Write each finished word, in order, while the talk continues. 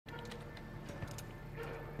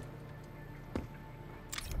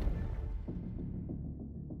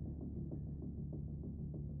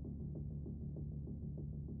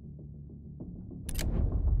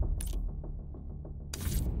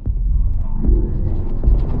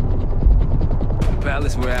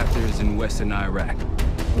palace we're after is in western Iraq.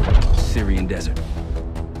 Syrian desert.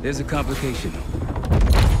 There's a complication.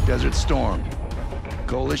 Desert Storm.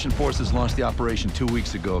 Coalition forces launched the operation 2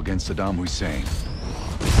 weeks ago against Saddam Hussein.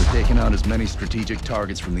 They're taking out as many strategic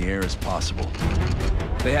targets from the air as possible.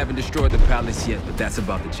 They haven't destroyed the palace yet, but that's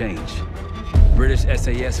about to change. British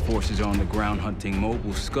SAS forces are on the ground hunting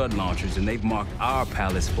mobile Scud launchers, and they've marked our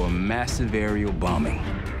palace for massive aerial bombing.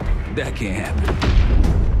 That can't happen.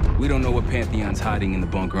 We don't know what Pantheon's hiding in the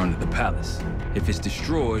bunker under the palace. If it's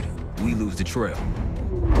destroyed, we lose the trail.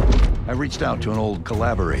 I reached out to an old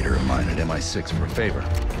collaborator of mine at MI6 for a favor.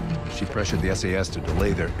 She pressured the SAS to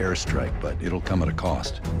delay their airstrike, but it'll come at a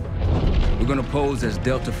cost. We're gonna pose as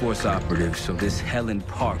Delta Force operatives so this Helen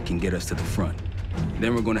Park can get us to the front.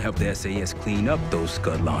 Then we're gonna help the SAS clean up those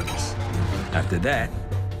Scud launchers. After that,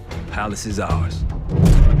 Palace is ours.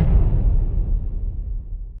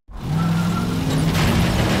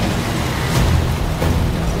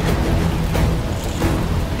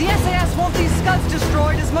 The SAS want these Scuds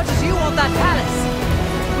destroyed as much as you want that palace.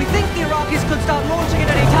 We think the Iraqis could start launching at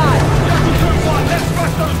any time. Jackal 2-1, let's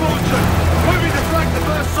smash those launchers! Moving to flank the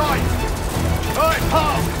first site! Alright,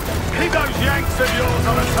 Paul! Keep those Yanks of yours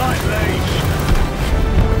on a tight leash!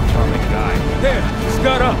 Atomic guy. There!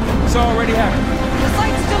 Scud up! It's already happened. The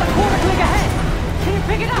site's still a quarter click ahead. Can you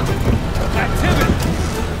pick it up? Activity!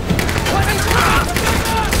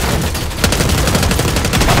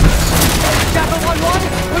 Jackal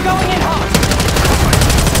 1-1, we're going in hot.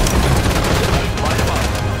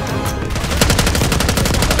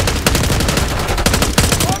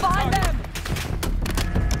 More behind them.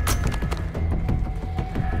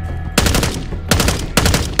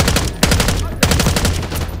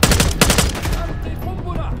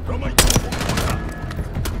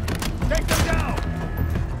 Take them down!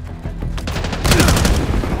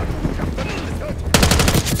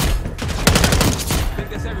 I think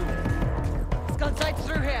that's everyone. Scud site's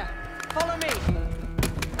through here. Follow me.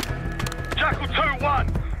 Jackal 2-1,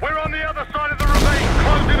 we're on the other side of the ravine,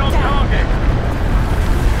 closing on target!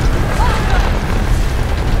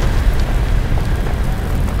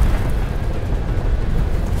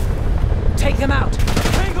 Take them out.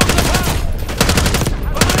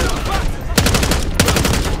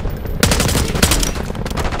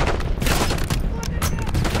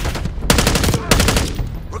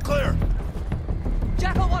 We're clear!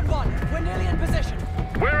 Jackal 1-1, we're nearly in position.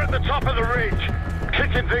 We're at the top of the ridge,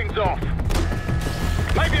 kicking things off.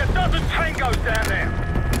 Maybe a dozen tangos down there.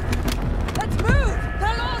 Let's move!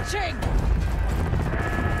 They're launching!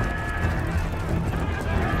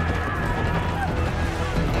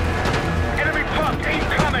 Enemy truck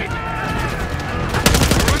incoming!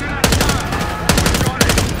 We're running out of time. We've got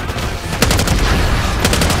it.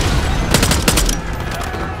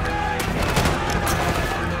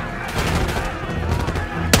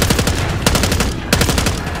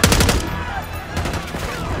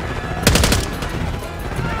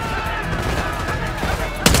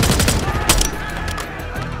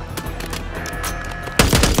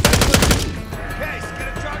 Case, get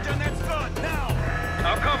a charge on that Scud, now!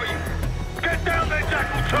 I'll cover you. Get down there,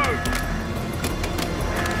 Jackal 2!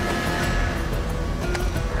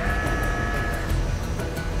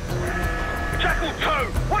 Jackal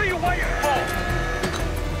 2, what are you waiting for?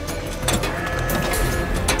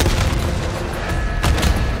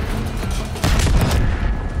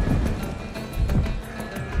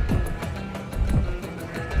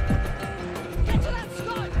 Get to that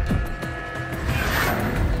Scud!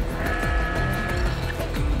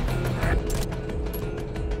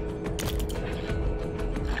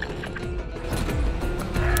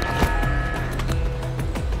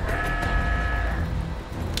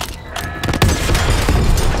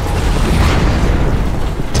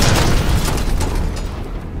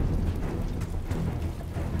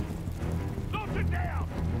 Lock it down!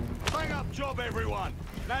 Bang up job, everyone!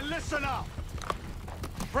 Now listen up!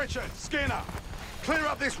 Pritchard, Skinner, clear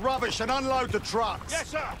up this rubbish and unload the trucks. Yes,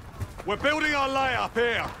 sir. We're building our layup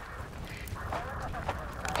here.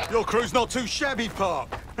 Your crew's not too shabby, Park.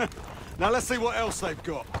 Now let's see what else they've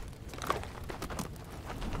got.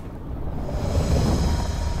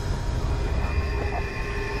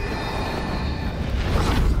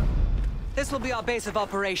 This will be our base of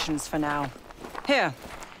operations for now. Here,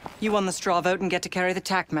 you won the straw vote and get to carry the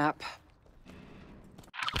TAC map.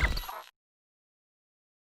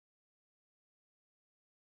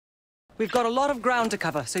 We've got a lot of ground to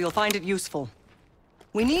cover, so you'll find it useful.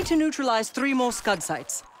 We need to neutralize 3 more Scud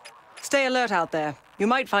sites. Stay alert out there. You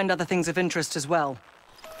might find other things of interest as well.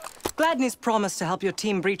 Gladney's promised to help your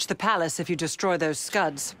team breach the palace if you destroy those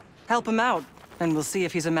Scuds. Help him out, and we'll see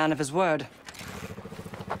if he's a man of his word.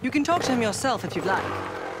 You can talk to him yourself if you'd like.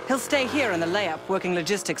 He'll stay here in the layup, working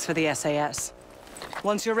logistics for the SAS.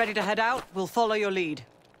 Once you're ready to head out, we'll follow your lead.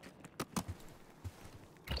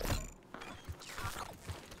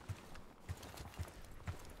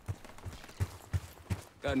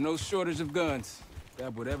 Got no shortage of guns.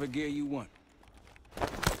 Grab whatever gear you want.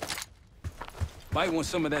 Might want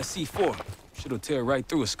some of that C4. Shit'll tear right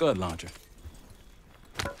through a scud launcher.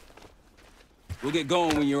 We'll get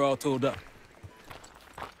going when you're all tooled up.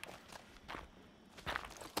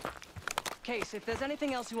 Case, if there's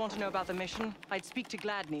anything else you want to know about the mission, I'd speak to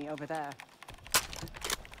Gladney over there.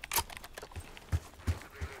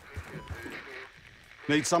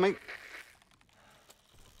 Need something?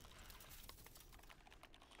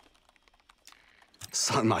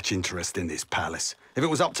 So much interest in this palace. If it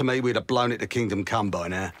was up to me, we'd have blown it to Kingdom Come by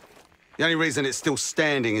now. The only reason it's still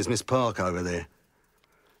standing is Miss Park over there.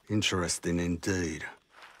 Interesting indeed.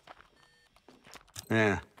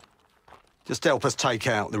 Yeah. Just help us take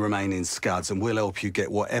out the remaining scuds and we'll help you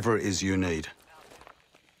get whatever it is you need.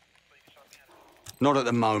 Not at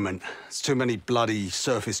the moment. It's too many bloody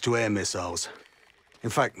surface-to-air missiles. In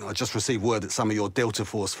fact, I just received word that some of your Delta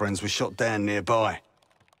Force friends were shot down nearby.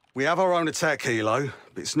 We have our own attack helo,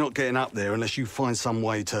 but it's not getting up there unless you find some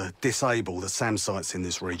way to disable the SAM sites in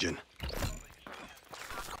this region.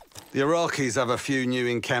 The Iraqis have a few new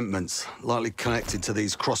encampments, likely connected to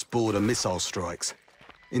these cross-border missile strikes.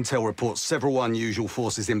 Intel reports several unusual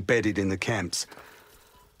forces embedded in the camps.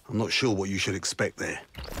 I'm not sure what you should expect there.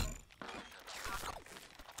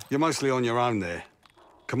 You're mostly on your own there.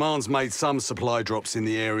 Command's made some supply drops in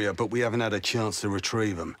the area, but we haven't had a chance to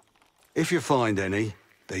retrieve them. If you find any,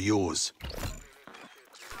 they're yours.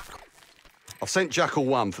 I've sent Jackal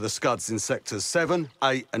 1 for the scuds in sectors 7,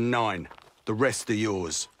 8, and 9. The rest are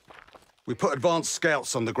yours. We put advanced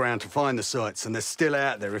scouts on the ground to find the sites, and they're still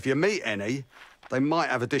out there. If you meet any, they might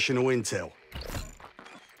have additional intel.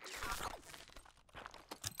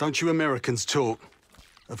 Don't you Americans talk?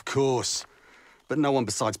 Of course. But no one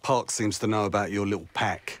besides Park seems to know about your little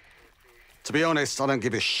pack. To be honest, I don't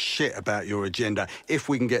give a shit about your agenda if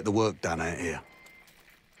we can get the work done out here.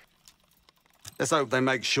 Let's hope they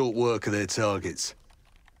make short work of their targets.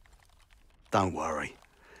 Don't worry.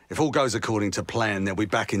 If all goes according to plan, they'll be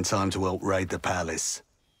back in time to help raid the palace.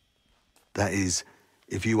 That is,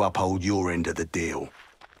 if you uphold your end of the deal.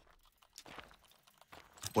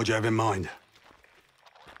 What do you have in mind?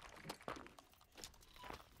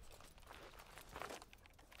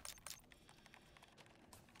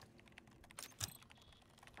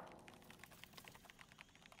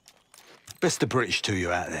 Best of British to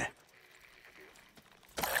you out there.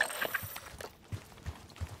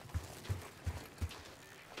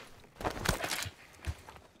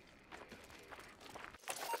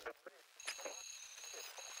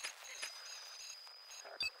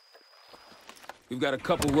 We've got a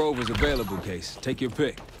couple rovers available, Case. Take your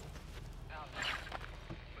pick.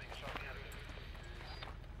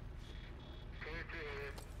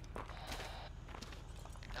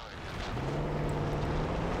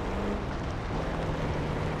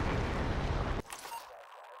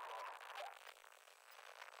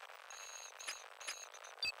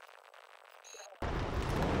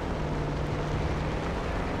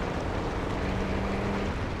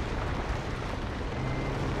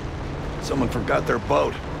 Someone forgot their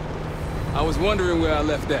boat. I was wondering where I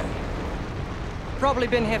left that. Probably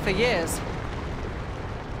been here for years.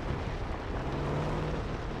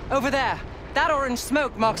 Over there. That orange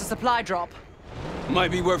smoke marks a supply drop. Might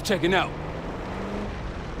be worth checking out.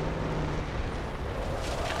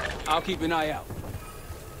 I'll keep an eye out.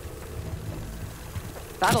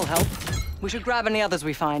 That'll help. We should grab any others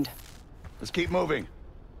we find. Let's keep moving.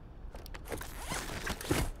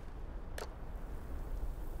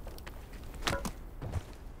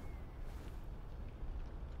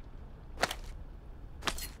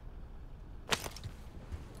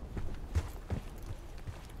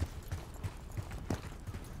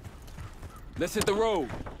 Let's hit the road.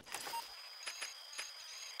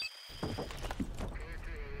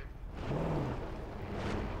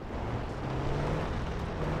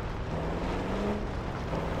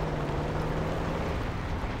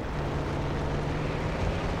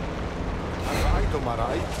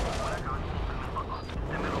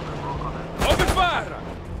 Open fire!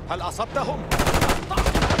 هل أصبتهم؟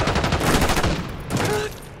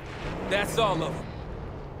 That's all of them.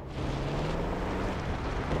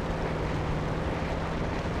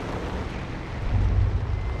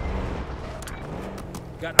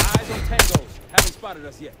 Got eyes on tangos. Haven't spotted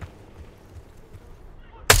us yet.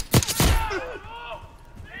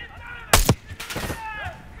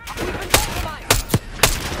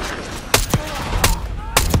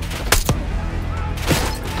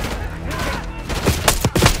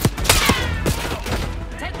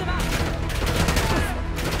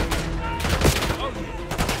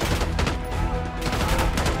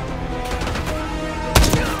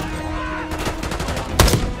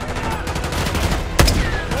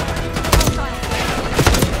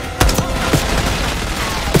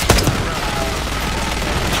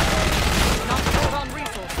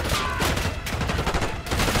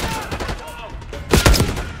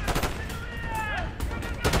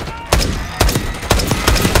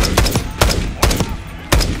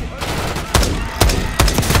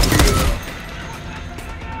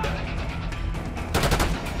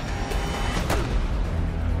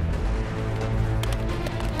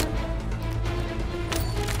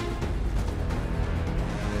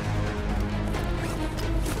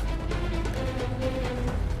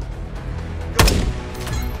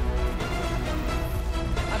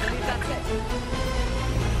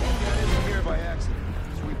 Got in here by accident.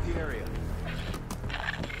 Sweep the area.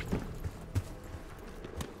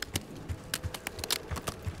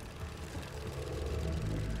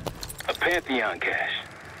 A Pantheon cache.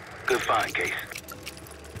 Good find, Case.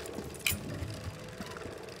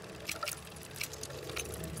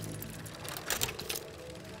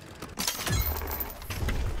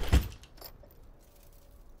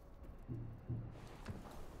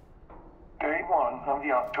 Day 1 of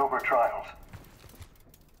the October trials.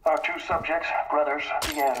 Our 2 subjects, brothers,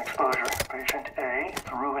 began exposure. Patient A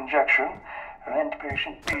through injection, and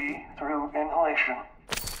patient B through inhalation.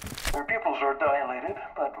 Their pupils are dilated,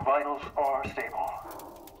 but vitals are stable.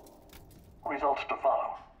 Results to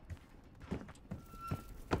follow.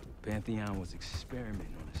 Pantheon was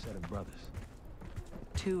experimenting on a set of brothers.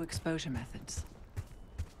 2 exposure methods.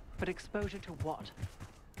 But exposure to what?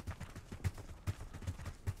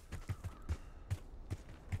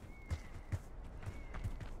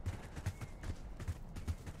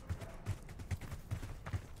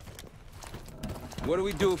 What do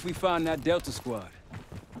we do if we find that Delta squad?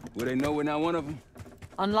 Will they know we're not one of them?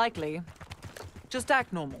 Unlikely. Just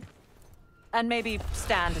act normal. And maybe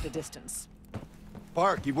stand at a distance.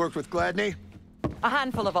 Park, you worked with Gladney? A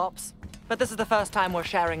handful of ops, but this is the first time we're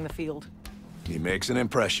sharing the field. He makes an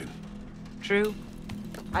impression. True.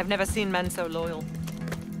 I've never seen men so loyal.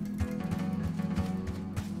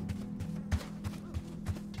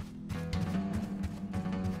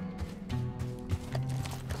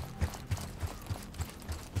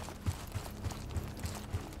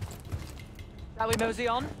 Shall we mosey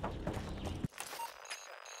on?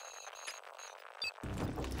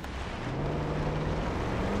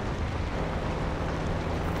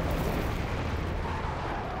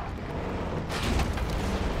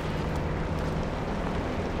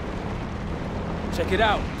 Check it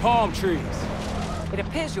out, palm trees. It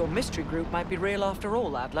appears your mystery group might be real after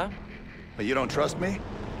all, Adler. But you don't trust me?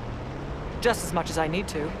 Just as much as I need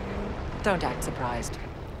to. Don't act surprised.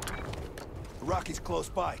 The Rocky's close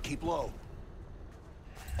by. Keep low.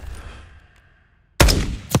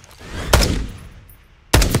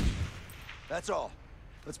 That's all.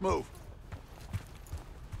 Let's move.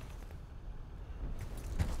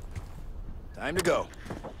 Time to go.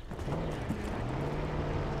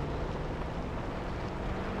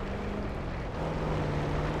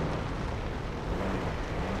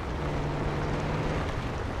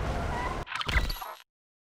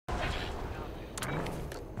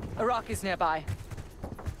 Iraqi's nearby.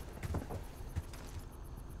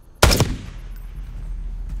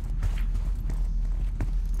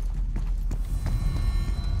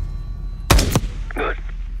 Good.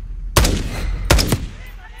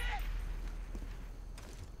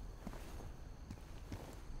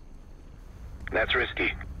 That's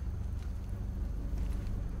risky.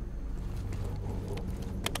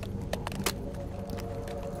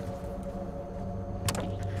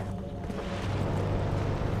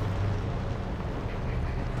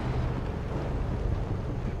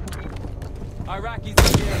 Iraqis in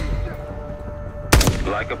the area.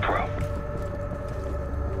 Like a pro.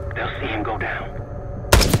 They'll see him go down.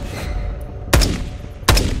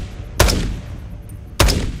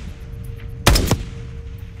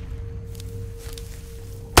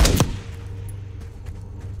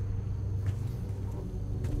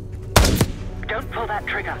 Don't pull that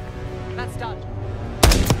trigger. That's done.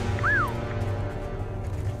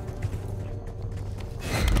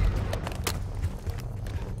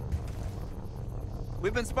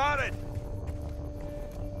 We've been spotted!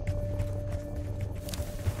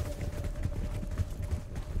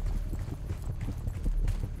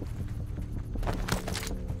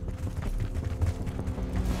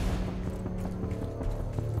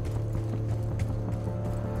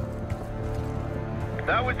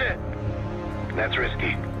 That was it. That's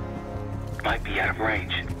risky. Might be out of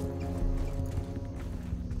range.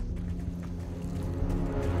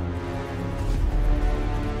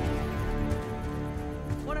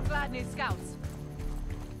 One of Gladney's scouts.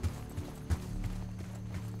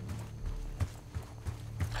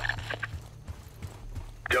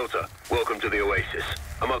 Delta, welcome to the Oasis.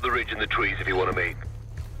 I'm up the ridge in the trees if you want to meet.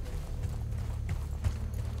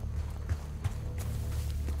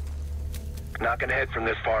 Not gonna head from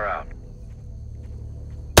this far out.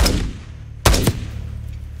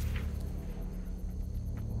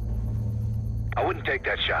 I wouldn't take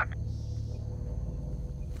that shot.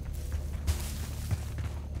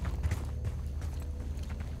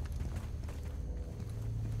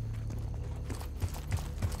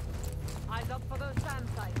 Eyes up for those sand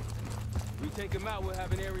sites. We take him out, we'll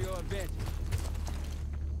have an aerial advantage.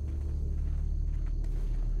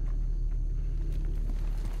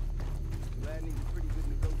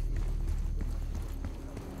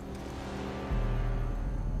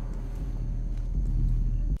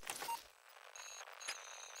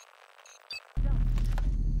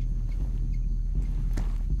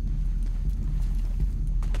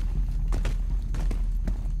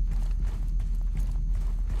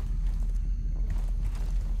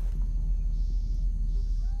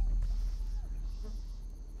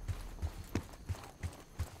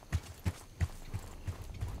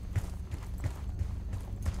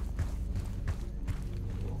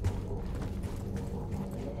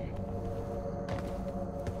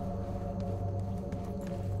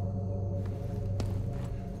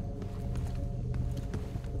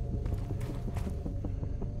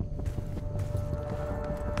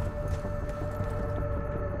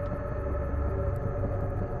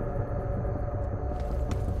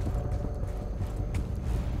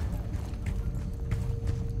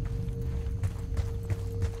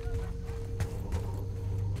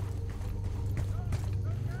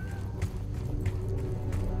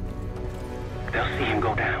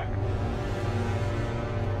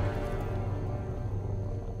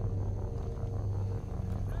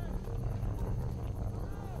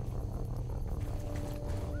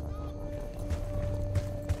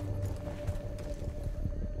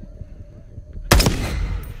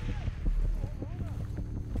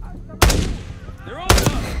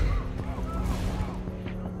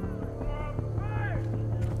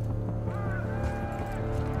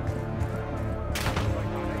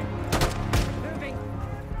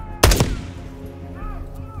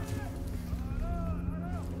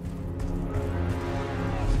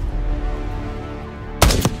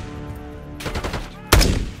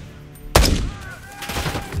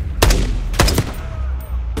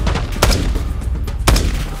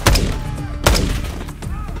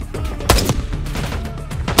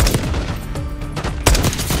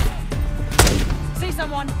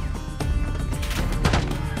 someone!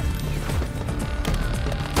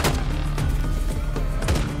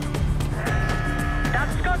 That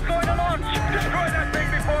Scud's going to launch! Destroy that thing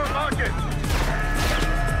before it launches!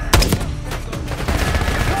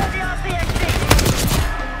 Deploy the RCXD!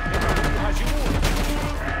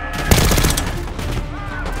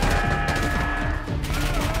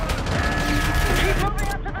 Keep moving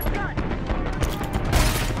up to the Scud!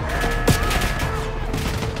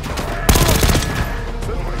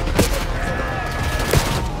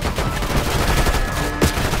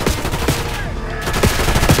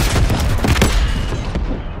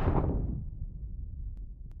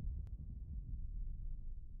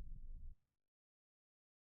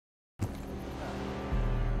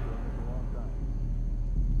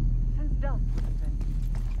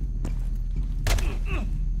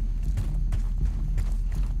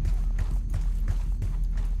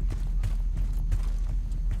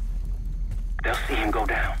 They'll see him go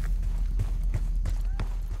down.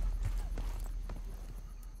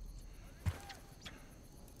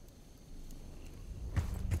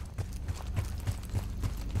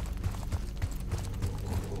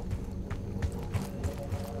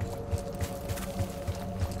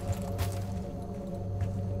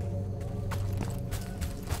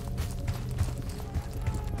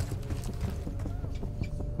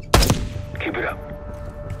 Keep it up.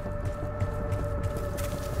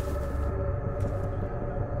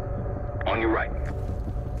 On your right.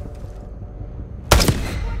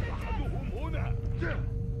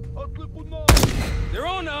 They're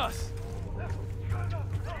on us!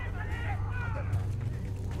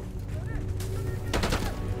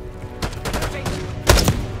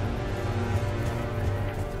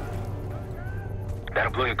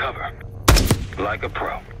 That'll blow your cover. Like a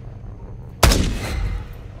pro.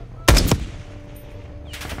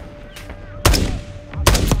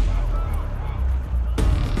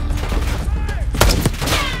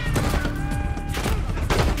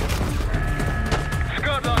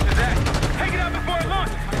 Scud launches that. Take it out before it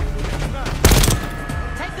launches.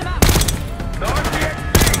 Take them out! The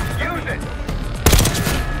RCXD, use it.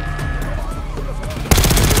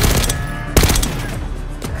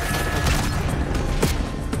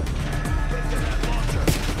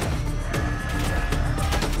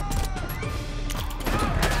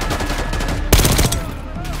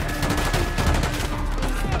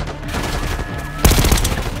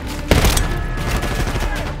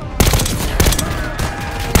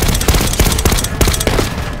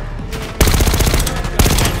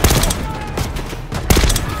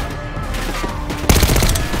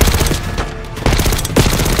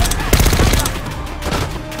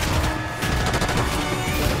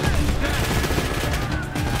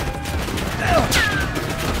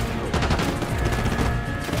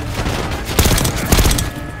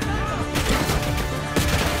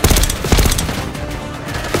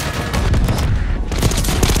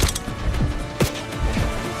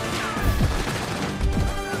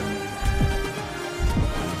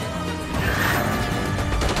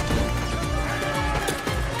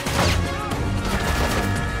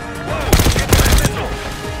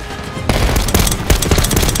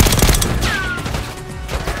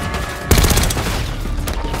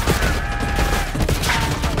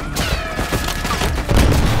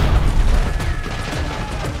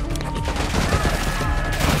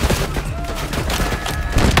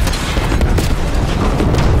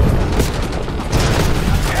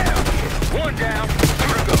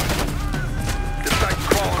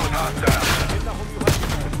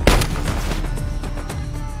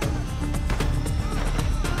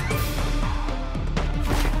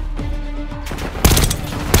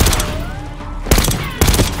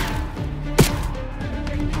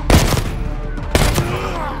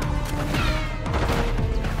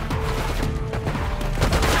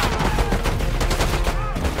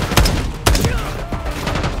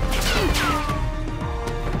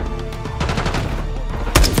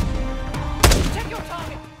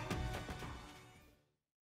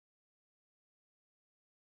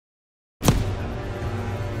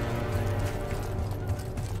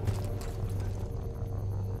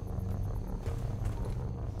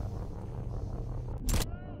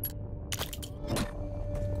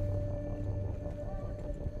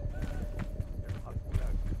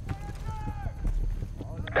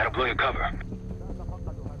 That'll blow your cover.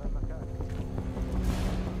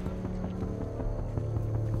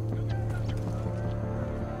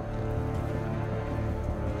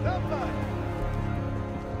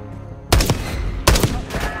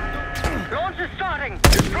 Launch is starting!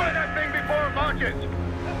 Destroy that thing before it launches!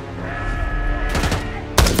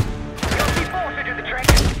 You'll see force into the train!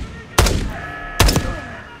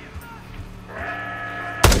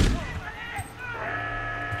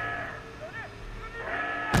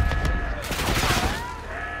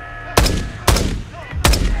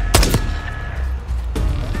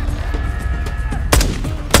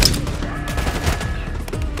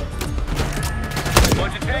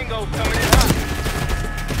 Tango coming in hot.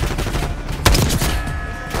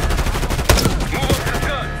 Move up to the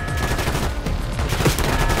gun.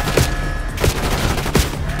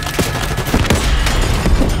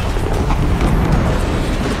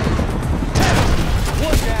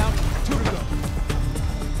 One down, 2 to go.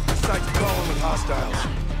 The site's crawling with hostiles.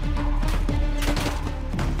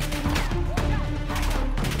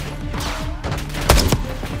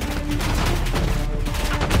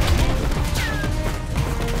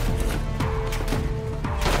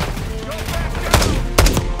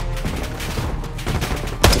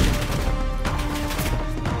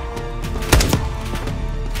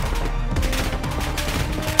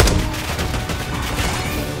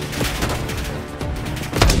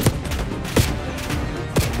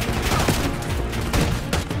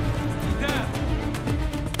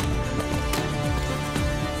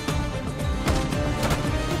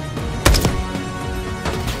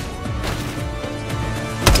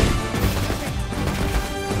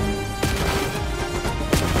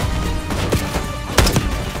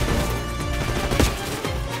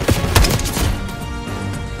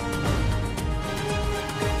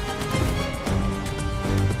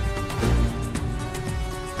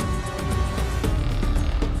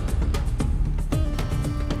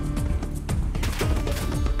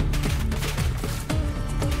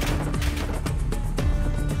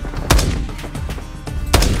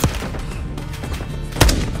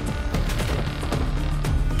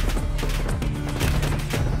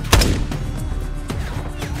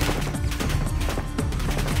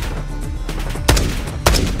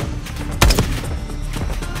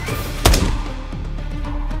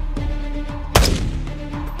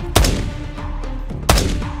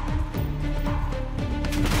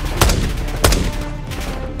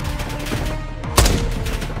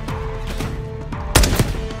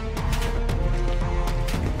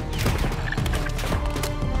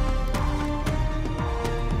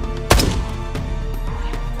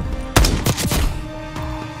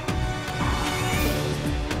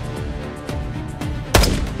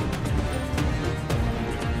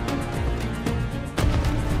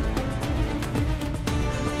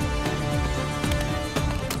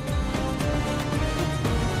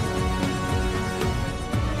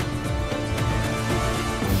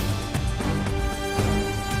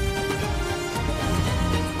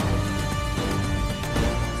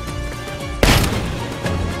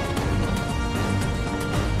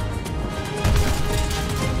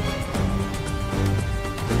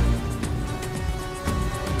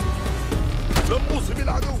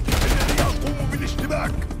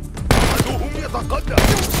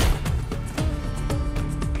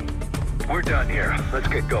 We're done here. Let's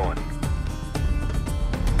get going.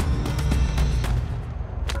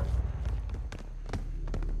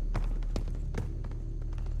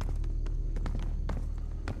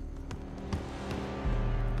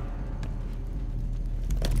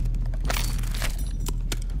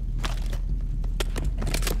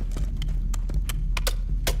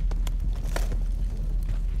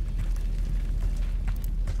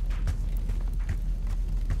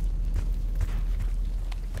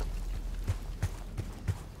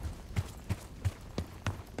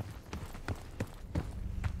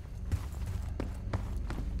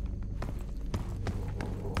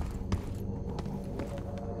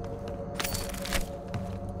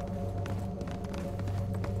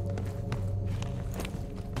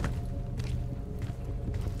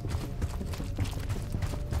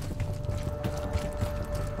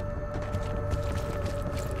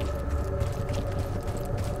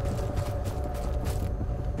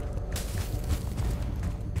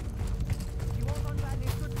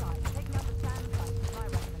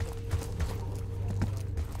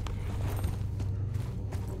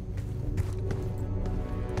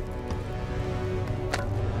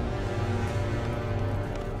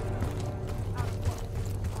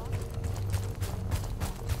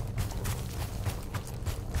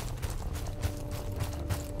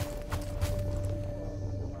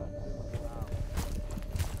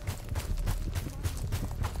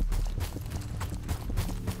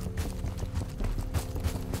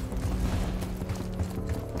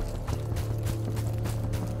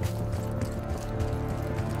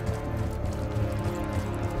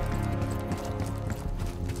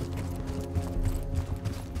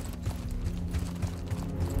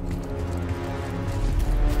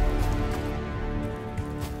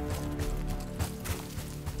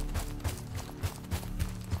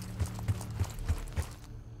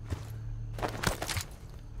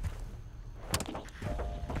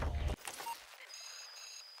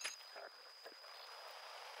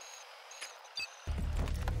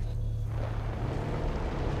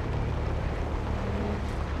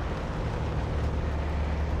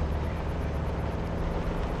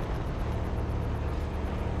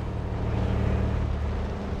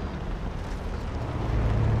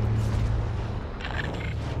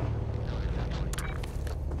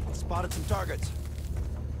 Spotted some targets.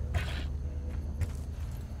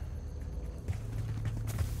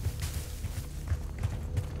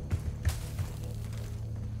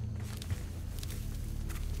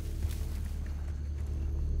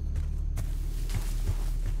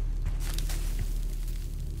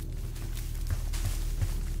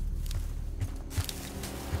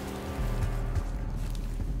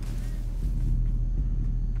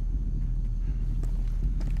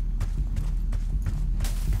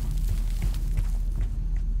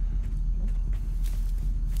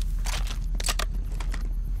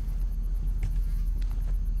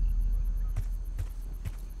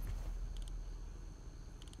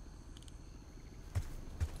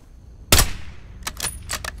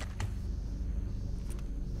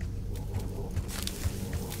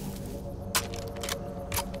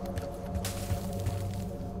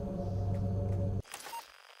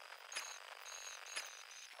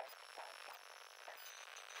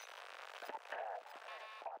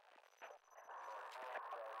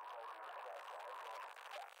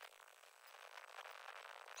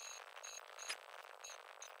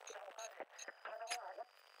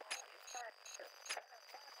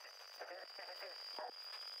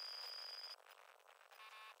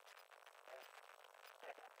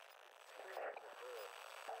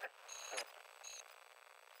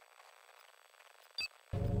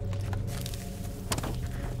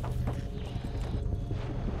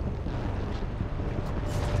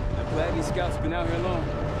 I'm glad these scouts have been out here long.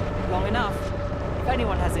 Long enough. If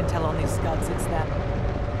anyone has intel on these scuds, it's them.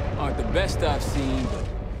 Aren't the best I've seen, but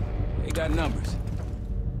they got numbers.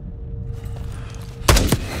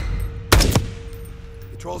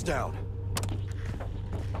 Patrol's down.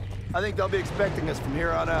 I think they'll be expecting us from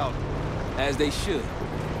here on out. As they should.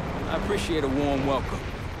 I appreciate a warm welcome.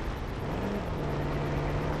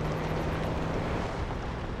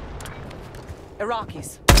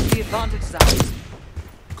 Iraqis. The advantage is ours.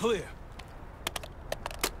 Clear.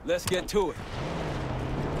 Let's get to it.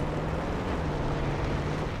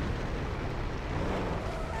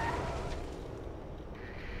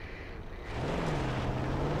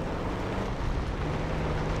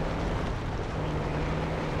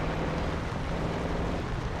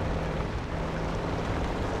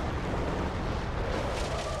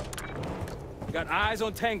 Got eyes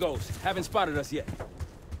on tangos. Haven't spotted us yet.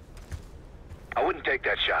 I wouldn't take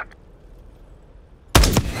that shot.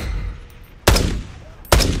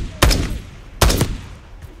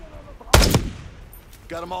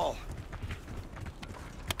 Got them all.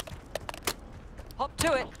 Hop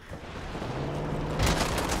to it.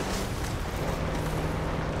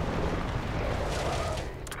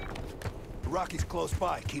 Rocky's close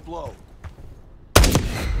by. Keep low.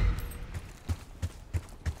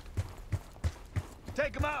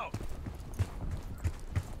 Take them out!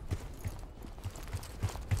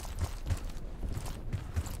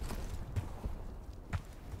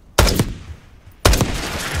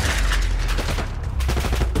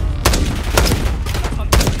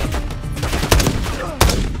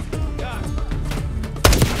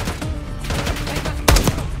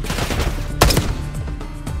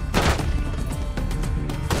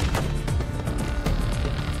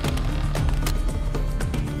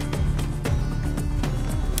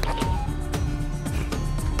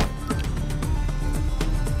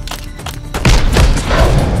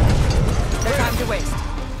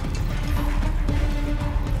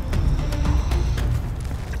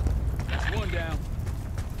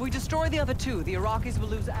 If we destroy the other two, the Iraqis will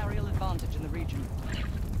lose aerial advantage in the region.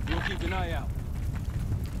 We'll keep an eye out.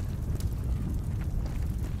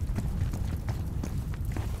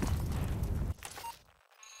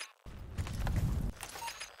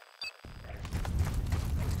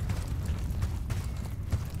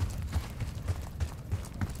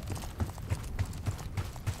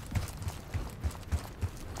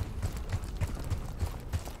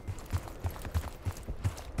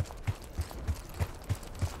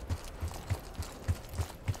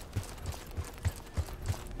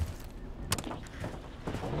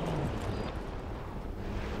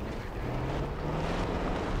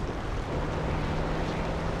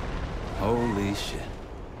 Holy shit.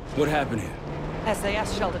 What happened here?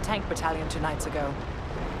 SAS shelled a tank battalion 2 nights ago.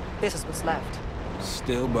 This is what's left.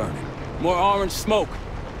 Still burning. More orange smoke.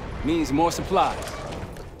 Means more supplies.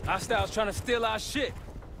 Hostiles trying to steal our shit.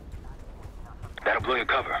 That'll blow your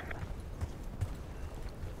cover.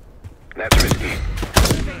 That's risky.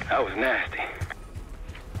 That was nasty.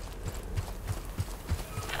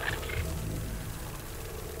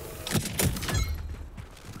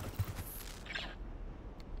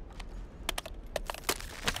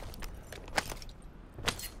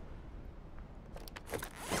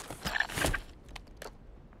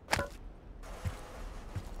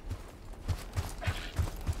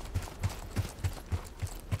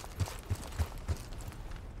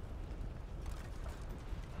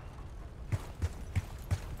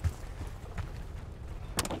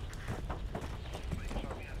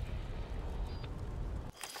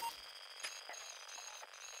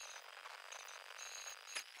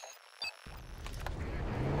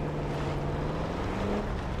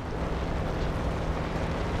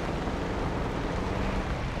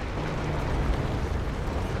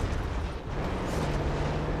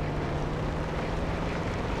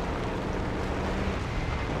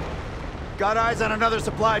 Got eyes on another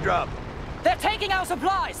supply drop. They're taking our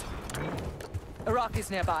supplies! Iraqis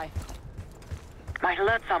nearby. Might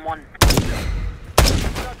alert someone.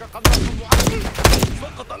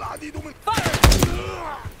 Fire!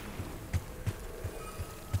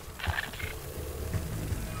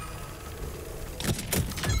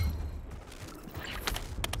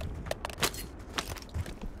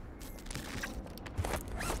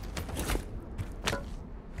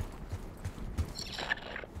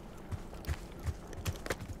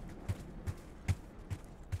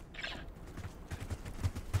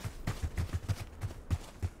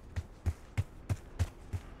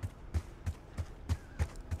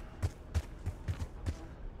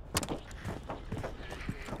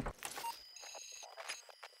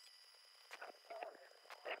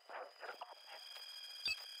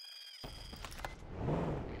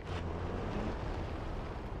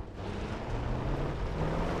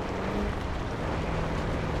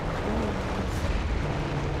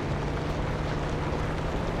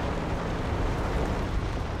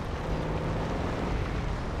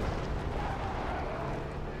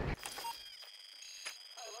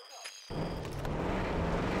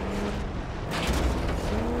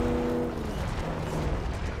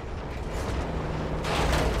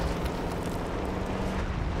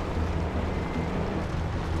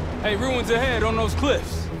 Hey, ruins ahead on those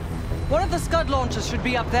cliffs. One of the Scud launchers should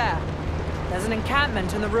be up there. There's an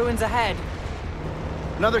encampment in the ruins ahead.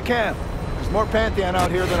 Another camp. There's more Pantheon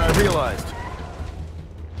out here than I realized.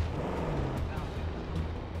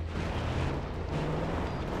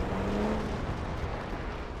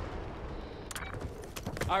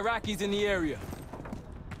 Iraqis in the area.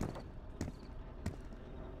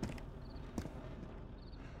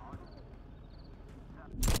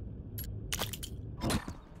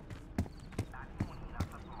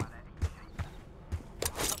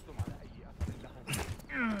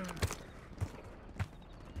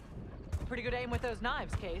 Pretty good aim with those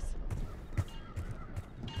knives, Case.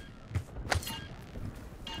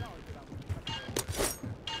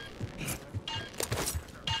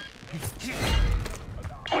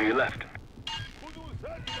 On your left.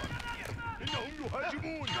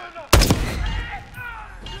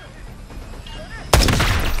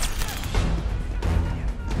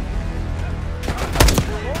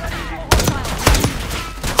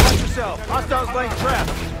 Watch yourself. Hostiles laying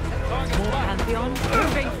traps. More Pantheon.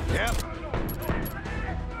 Moving. Yep.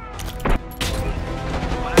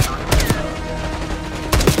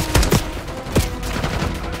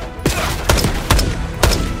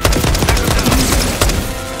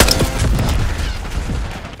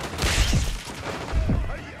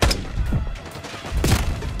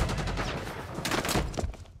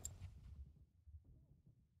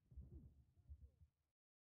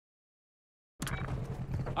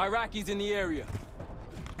 Iraqis in the area.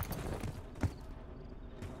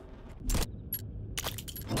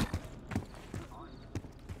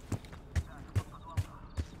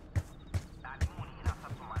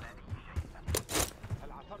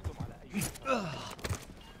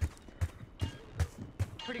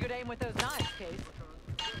 Pretty good aim with those knives, Case.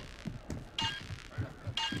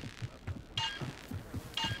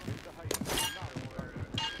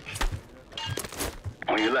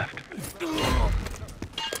 On your left.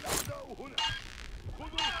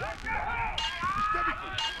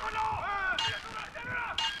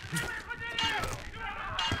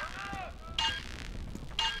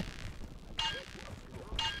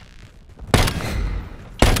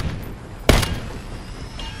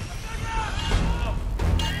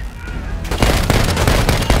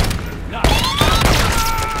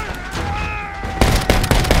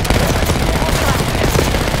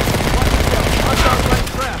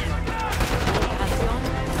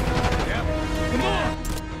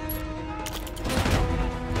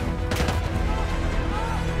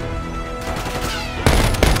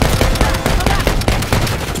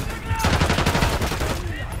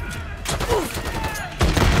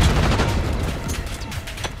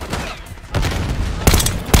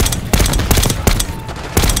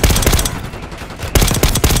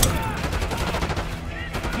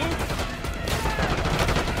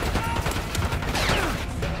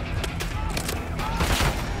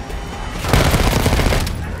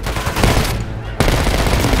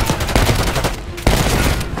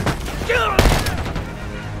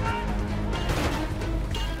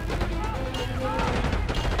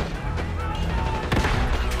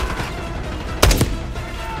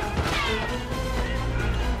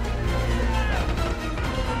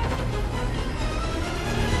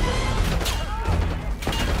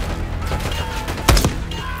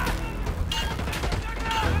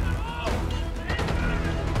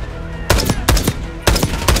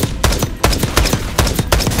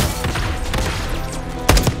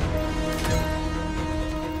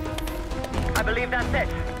 I believe that's it.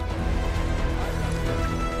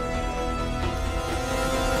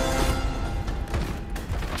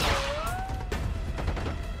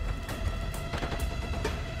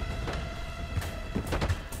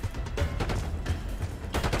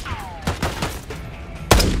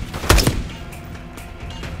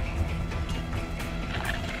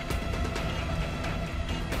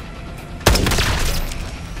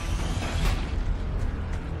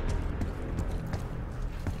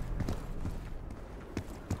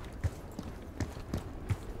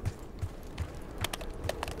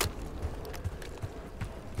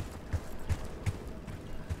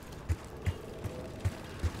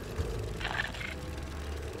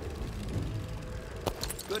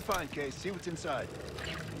 Good find, Case. See what's inside.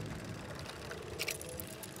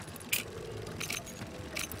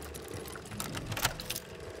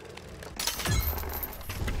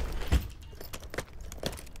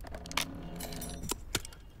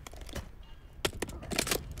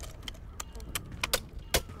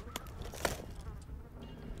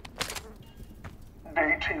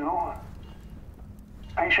 Day 2.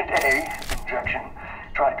 Patient A, injection,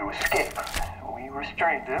 tried to escape. We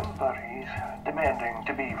restrained him, but he's demanding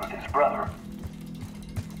to be with his brother.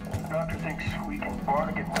 The doctor thinks we can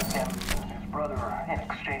bargain with him and his brother in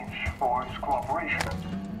exchange for his cooperation.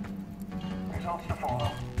 Results to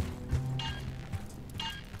follow.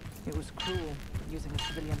 It was cruel, using a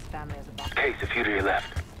civilian's family as a backup. Case, a few to your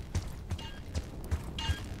left.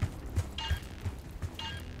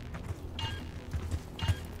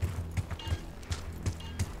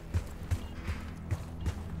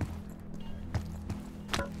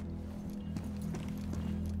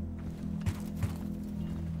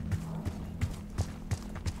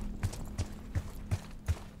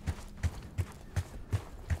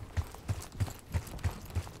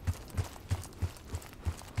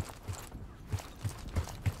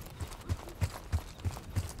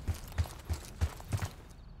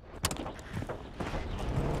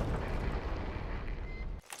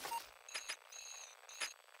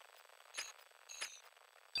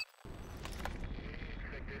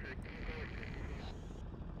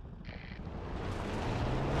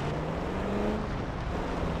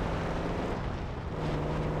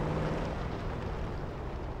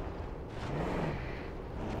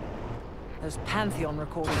 Those Pantheon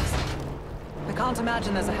recordings. I can't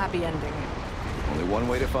imagine there's a happy ending. Only one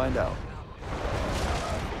way to find out.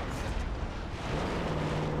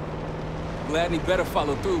 Gladney better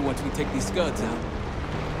follow through once we take these scuds out.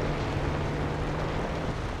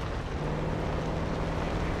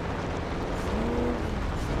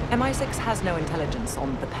 MI6 has no intelligence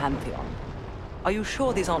on the Pantheon. Are you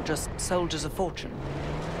sure these aren't just soldiers of fortune?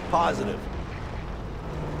 Positive.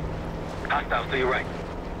 Hostiles to your right.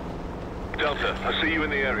 Delta, I see you in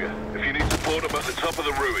the area. If you need support, I'm at the top of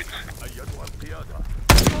the ruins.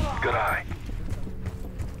 Good eye.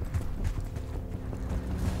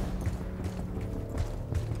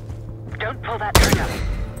 Don't pull that trigger.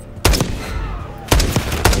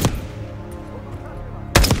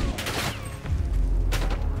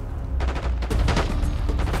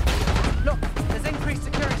 Look, there's increased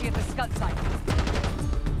security at the Scud site.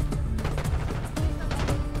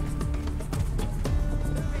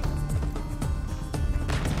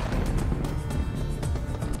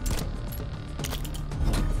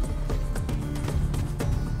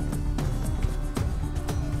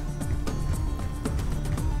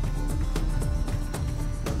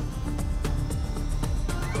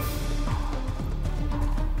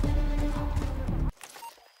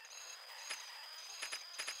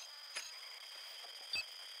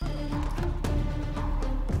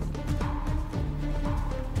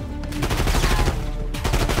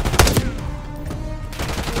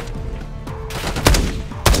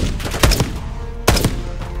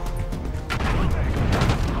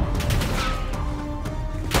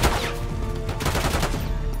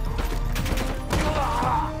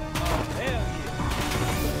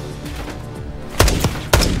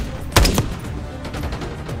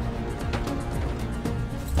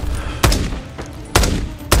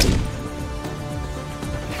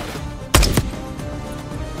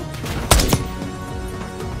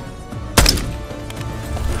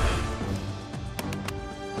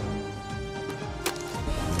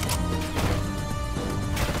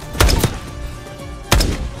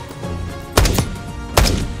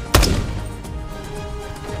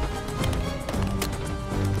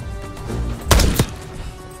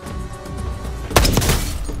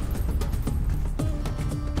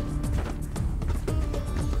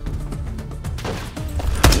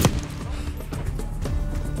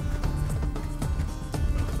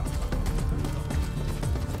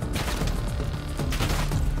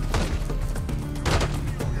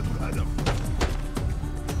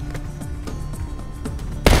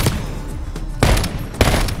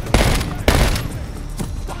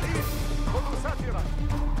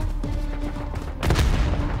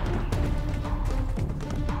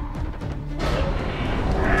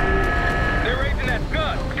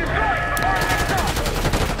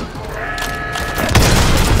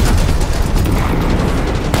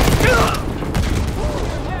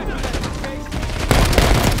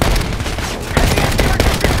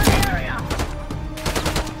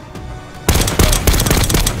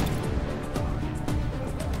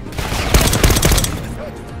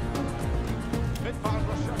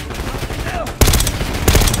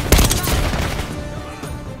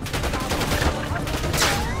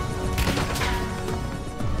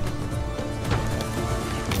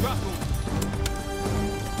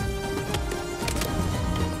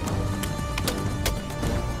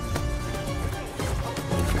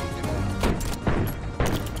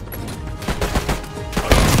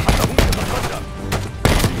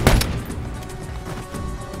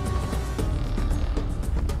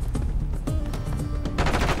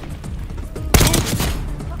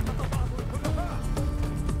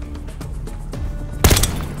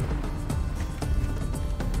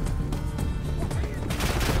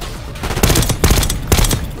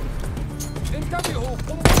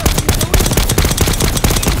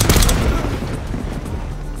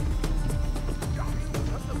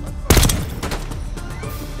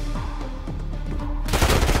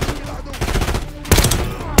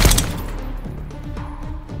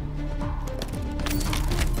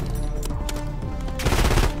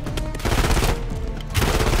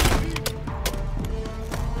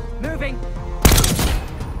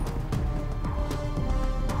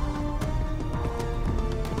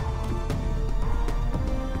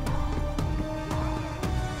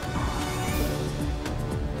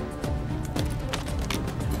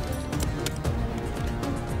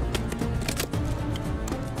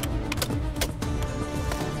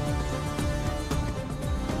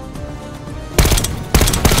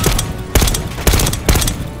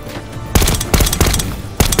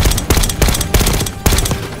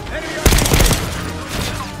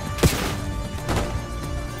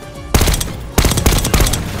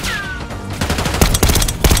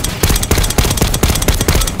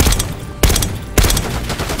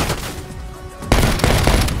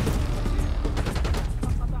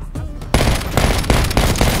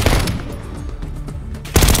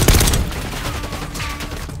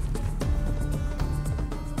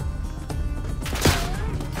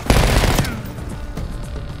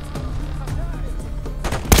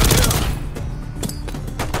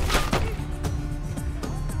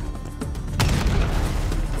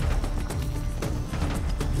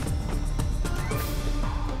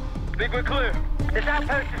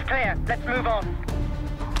 outpost is clear. Let's move on.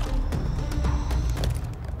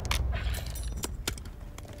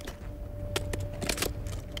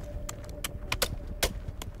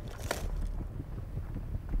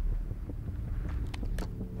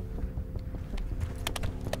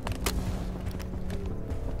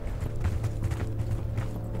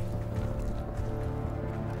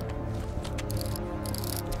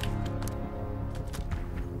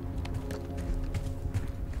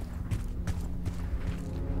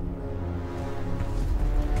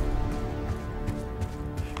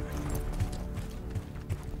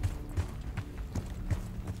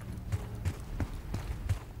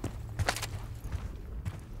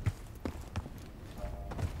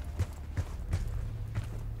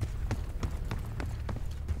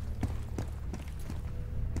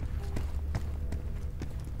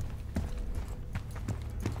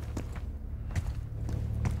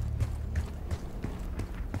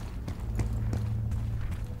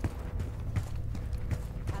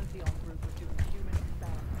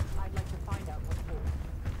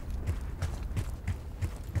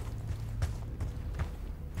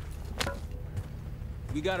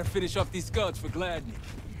 We gotta finish off these scuds for Gladney.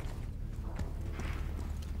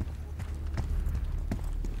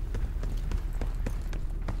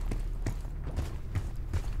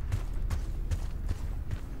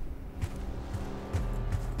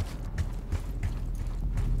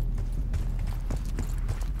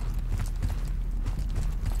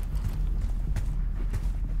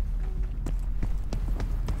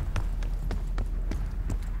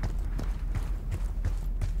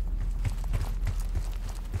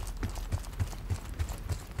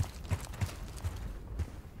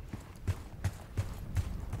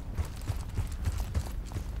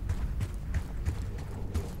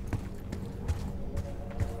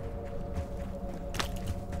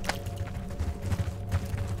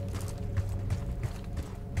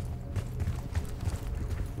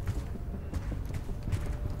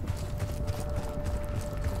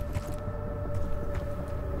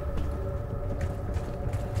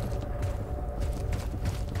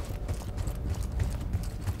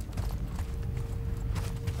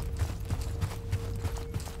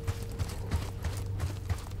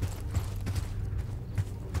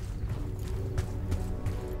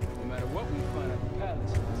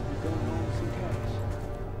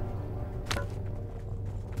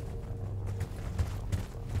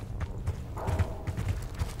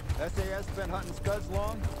 SAS been hunting scuds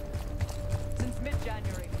long? Since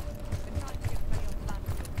mid-January. Been trying to get many on the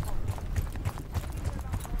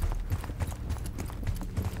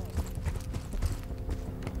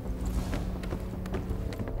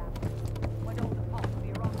went over the pop, the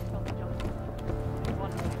Iraq felt the jungle.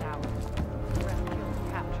 1 hour. The rest killed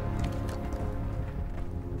and captured.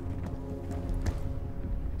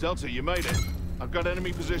 Delta, you made it. I've got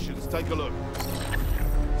enemy positions. Take a look.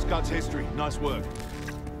 Scud's history. Nice work.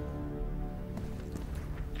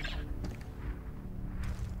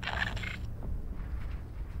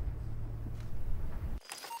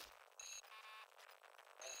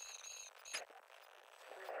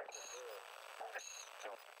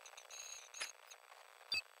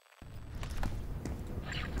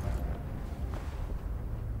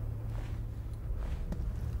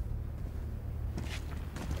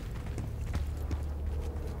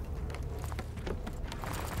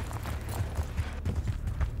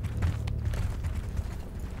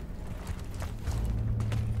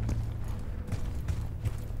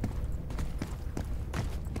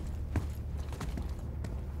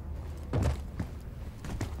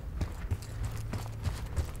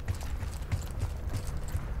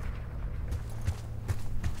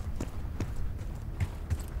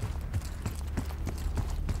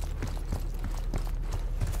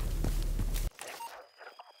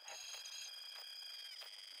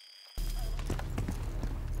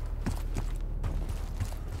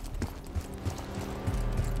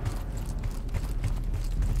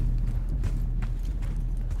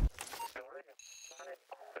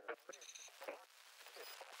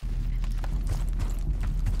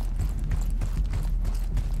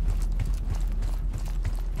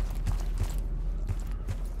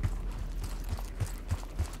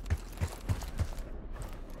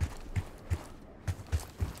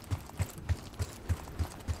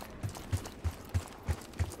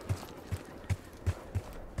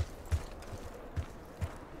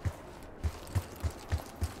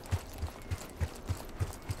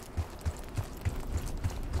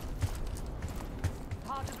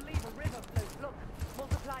 Hard to believe a river flows. Look, more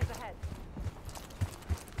supplies ahead.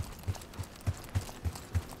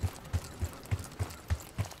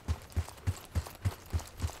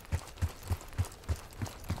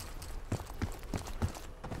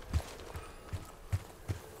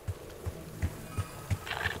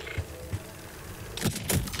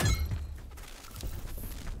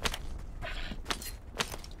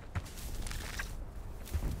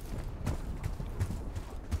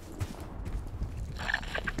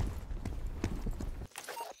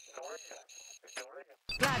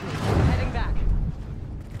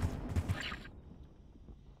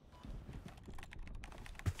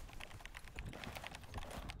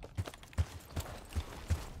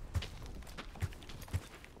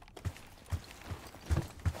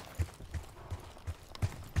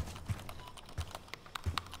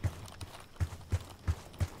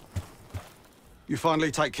 You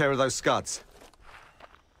finally take care of those scuds.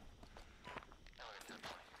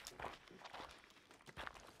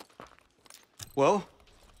 Well,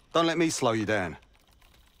 don't let me slow you down.